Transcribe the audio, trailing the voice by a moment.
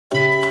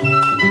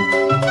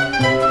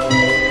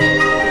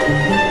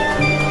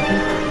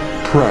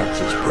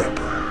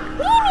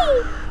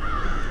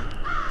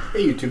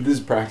YouTube, this is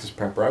Practice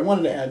Prepper. I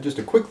wanted to add just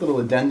a quick little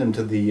addendum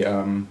to the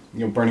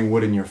burning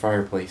wood in your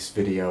fireplace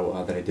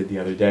video that I did the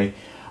other day.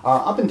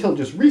 Up until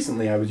just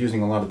recently I was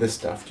using a lot of this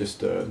stuff,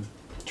 just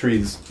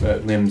trees,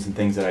 limbs and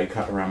things that I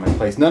cut around my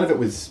place. None of it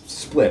was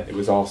split, it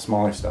was all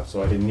smaller stuff,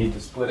 so I didn't need to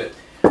split it.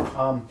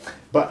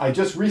 But I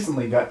just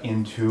recently got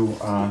into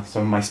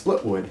some of my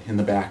split wood in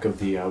the back of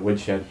the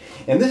woodshed,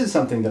 and this is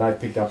something that I've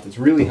picked up that's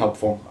really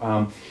helpful.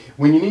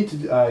 When you need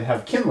to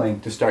have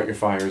kindling to start your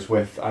fires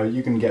with,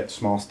 you can get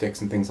small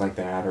sticks and things like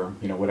that, or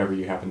whatever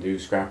you happen to do,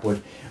 scrap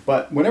wood.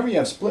 But whenever you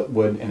have split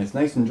wood and it's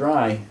nice and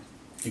dry,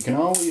 you can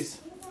always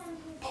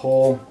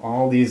pull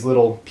all these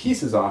little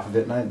pieces off of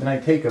it, and then I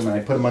take them and I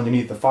put them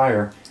underneath the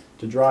fire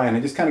to dry, and I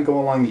just kind of go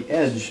along the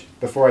edge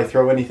before I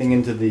throw anything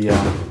into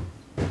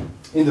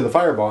the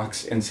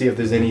firebox and see if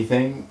there's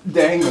anything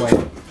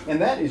dangling.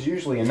 And that is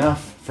usually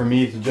enough for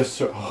me to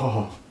just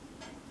oh,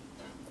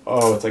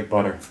 it's like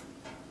butter.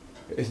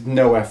 It's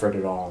no effort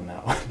at all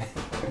now.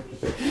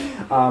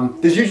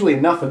 There's usually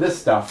enough of this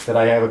stuff that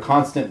I have a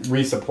constant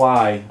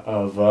resupply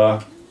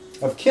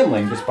of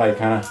kindling just by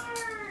kind of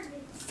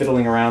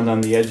fiddling around on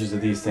the edges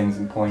of these things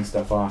and pulling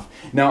stuff off.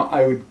 Now,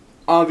 I would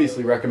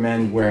obviously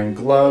recommend wearing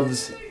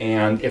gloves,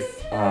 and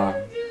if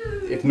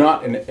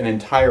not an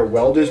entire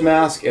welder's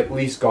mask, at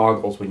least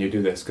goggles when you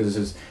do this, because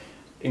this is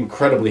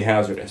incredibly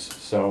hazardous.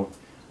 So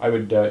I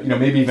would,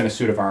 maybe even a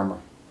suit of armor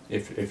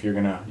if you're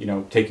gonna,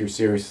 take your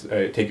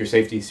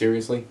safety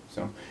seriously.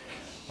 So,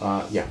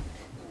 yeah,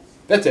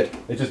 that's it.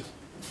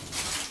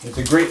 It's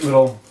a great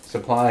little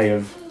supply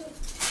of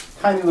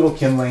tiny little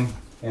kindling,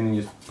 and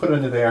you just put it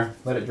under there,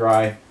 let it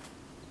dry,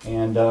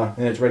 and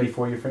then it's ready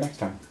for you for next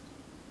time.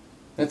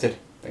 That's it.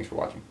 Thanks for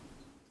watching.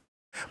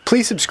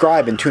 Please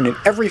subscribe and tune in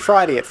every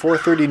Friday at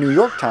 4:30 New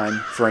York time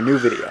for a new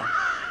video.